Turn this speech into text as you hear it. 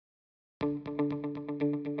Perhaps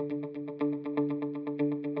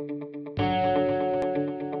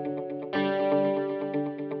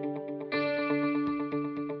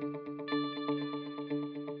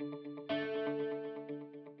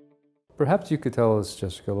you could tell us,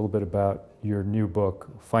 Jessica, a little bit about your new book,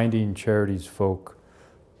 Finding Charity's Folk,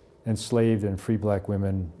 Enslaved and Free Black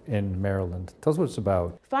Women in Maryland. Tell us what it's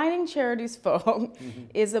about. Finding Charity's Folk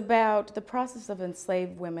is about the process of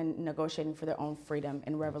enslaved women negotiating for their own freedom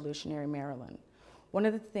in revolutionary Maryland. One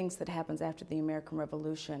of the things that happens after the American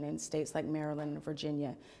Revolution in states like Maryland and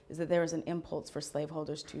Virginia is that there is an impulse for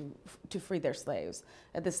slaveholders to free their slaves.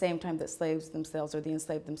 At the same time that slaves themselves or the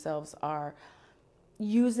enslaved themselves are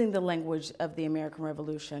using the language of the American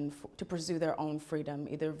Revolution to pursue their own freedom,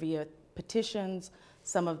 either via petitions.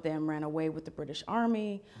 Some of them ran away with the British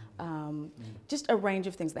Army, just a range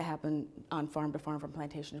of things that happen on farm to farm, from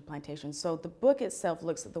plantation to plantation. So the book itself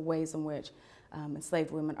looks at the ways in which enslaved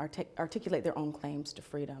women articulate their own claims to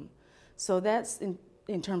freedom. So that's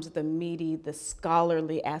in terms of the meaty, the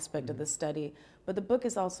scholarly aspect of the study. But the book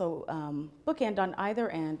is also bookend on either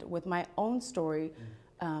end with my own story,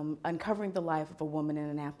 uncovering the life of a woman in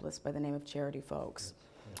Annapolis by the name of Charity Folks.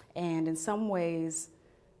 And in some ways,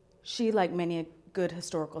 she, like many good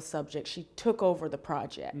historical subject, she took over the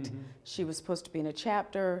project. She was supposed to be in a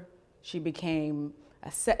chapter, she became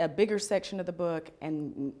a bigger section of the book,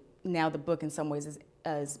 and now the book in some ways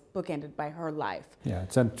is bookended by her life. Yeah,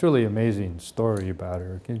 it's a truly amazing story about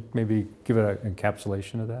her. Can you maybe give it an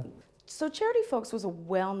encapsulation of that? So Charity Folks was a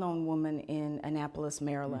well-known woman in Annapolis,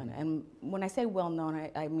 Maryland. And when I say well-known,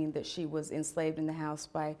 I mean that she was enslaved in a house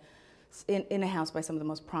by some of the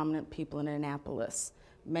most prominent people in Annapolis.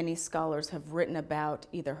 Many scholars have written about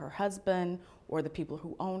either her husband or the people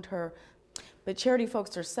who owned her. But Charity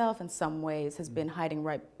Folks herself, in some ways, has been hiding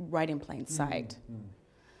right in plain sight.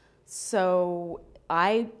 So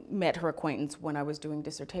I met her acquaintance when I was doing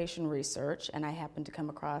dissertation research, and I happened to come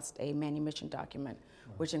across a manumission document,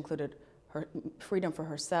 which included her freedom for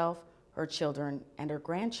herself, her children, and her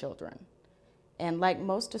grandchildren. And like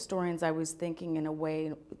most historians, I was thinking in a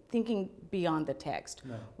way, thinking beyond the text.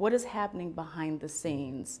 What is happening behind the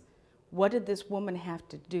scenes? What did this woman have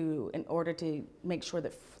to do in order to make sure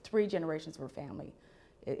that 3 generations of her family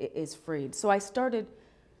is freed? So I started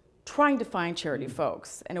trying to find Charity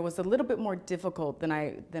Folks, and it was a little bit more difficult than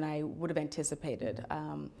I would have anticipated.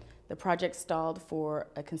 The project stalled for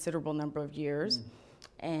a considerable number of years,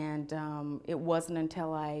 and it wasn't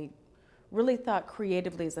until I really thought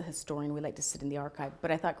creatively as a historian. We like to sit in the archive,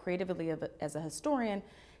 but I thought creatively as a historian,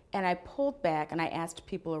 and I pulled back and I asked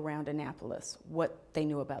people around Annapolis what they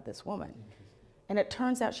knew about this woman. And it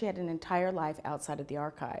turns out she had an entire life outside of the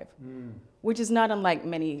archive, which is not unlike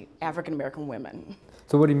many African-American women.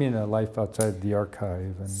 So what do you mean a life outside the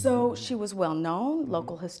archive? So she was well known.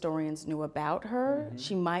 Local historians knew about her.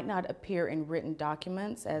 She might not appear in written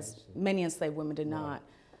documents, as many enslaved women did not.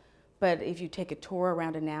 But if you take a tour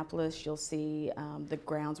around Annapolis, you'll see the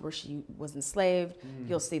grounds where she was enslaved.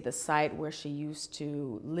 You'll see the site where she used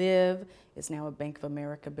to live. It's now a Bank of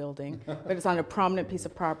America building, but it's on a prominent piece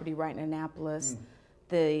of property right in Annapolis.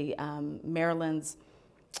 The Maryland's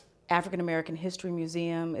African American History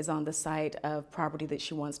Museum is on the site of property that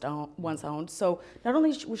she once owned. So not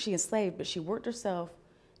only was she enslaved, but she worked herself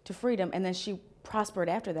to freedom, and then she prospered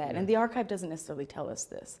after that. And the archive doesn't necessarily tell us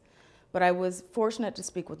this. But I was fortunate to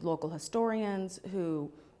speak with local historians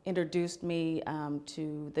who introduced me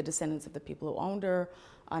to the descendants of the people who owned her.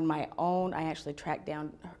 On my own, I actually tracked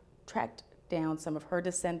down some of her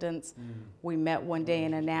descendants. We met one day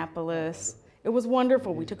in Annapolis. It was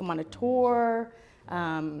wonderful. We took them on a tour,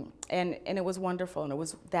 and it was wonderful. And it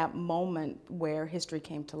was that moment where history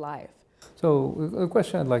came to life. So a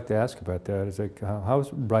question I'd like to ask about that is, like,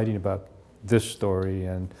 how's writing about this story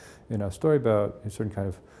and a story about a certain kind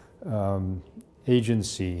of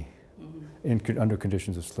agency under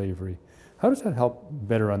conditions of slavery. How does that help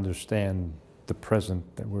better understand the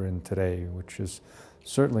present that we're in today, which is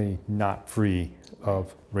certainly not free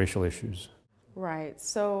of racial issues? Right.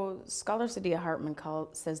 So scholar Sadia Hartman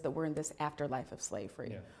says that we're in this afterlife of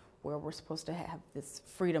slavery, where we're supposed to have this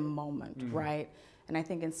freedom moment, right? And I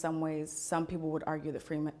think in some ways, some people would argue that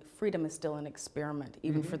freedom is still an experiment,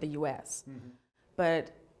 even for the U.S.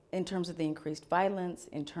 But in terms of the increased violence,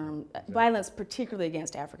 violence particularly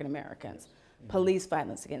against African Americans, police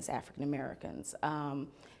violence against African Americans,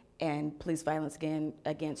 and police violence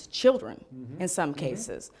against children in some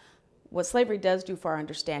cases. What slavery does do for our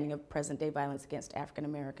understanding of present-day violence against African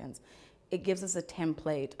Americans, it gives us a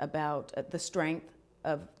template about the strength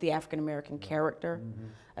of the African American character,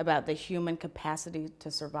 about the human capacity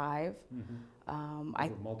to survive,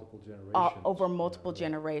 over multiple generations. Over multiple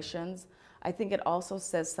generations. I think it also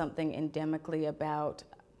says something endemically about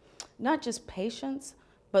not just patience,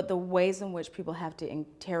 but the ways in which people have to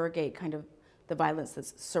interrogate kind of the violence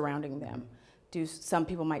that's surrounding them. Some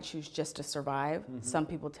people might choose just to survive. Some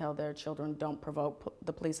people tell their children, don't provoke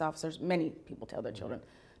the police officers. Many people tell their children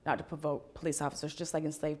not to provoke police officers, just like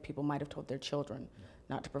enslaved people might have told their children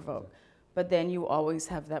not to provoke. But then you always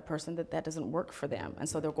have that person that doesn't work for them, and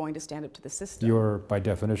so they're going to stand up to the system. You're, by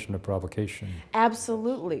definition, a provocation.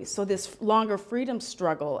 Absolutely. So this longer freedom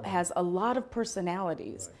struggle has a lot of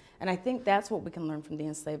personalities, and I think that's what we can learn from the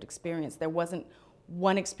enslaved experience. There wasn't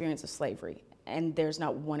one experience of slavery, and there's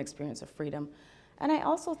not one experience of freedom. And I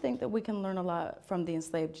also think that we can learn a lot from the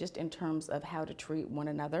enslaved just in terms of how to treat one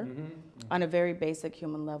another on a very basic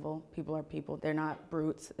human level. People are people. They're not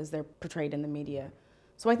brutes as they're portrayed in the media.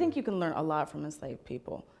 So I think you can learn a lot from enslaved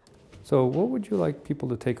people. So what would you like people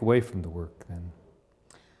to take away from the work then?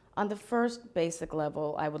 On the first basic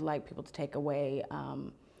level, I would like people to take away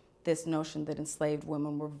this notion that enslaved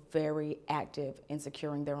women were very active in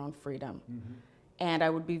securing their own freedom. And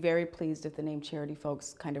I would be very pleased if the name Charity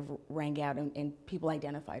Folks kind of rang out and people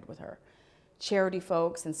identified with her. Charity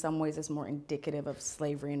Folks in some ways is more indicative of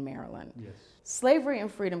slavery in Maryland. Yes. Slavery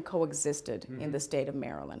and freedom coexisted in the state of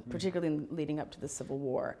Maryland, particularly leading up to the Civil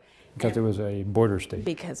War. Because it was a border state.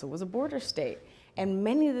 Because it was a border state. And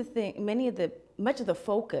much of the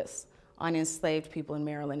focus on enslaved people in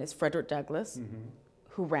Maryland is Frederick Douglass,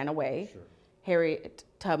 who ran away, Harriet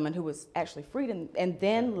Tubman, who was actually freed and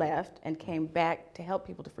then left and came back to help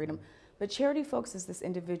people to freedom. But Charity Folks is this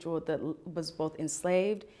individual that was both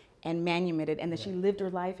enslaved and manumitted, and that she lived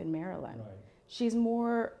her life in Maryland. She's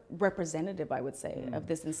more representative, I would say, of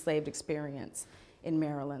this enslaved experience in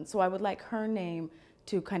Maryland. So I would like her name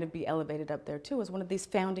to kind of be elevated up there too as one of these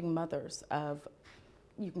founding mothers of,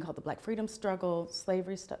 you can call it the Black freedom struggle,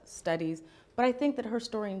 slavery studies, but I think that her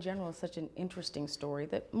story in general is such an interesting story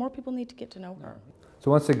that more people need to get to know her.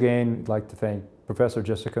 So once again, I'd like to thank Professor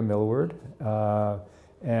Jessica Millward,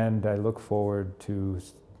 and I look forward to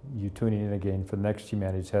you tuning in again for the next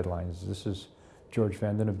Humanities Headlines. This is Georges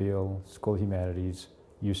Van Den Abbeele, School of Humanities,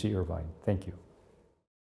 UC Irvine. Thank you.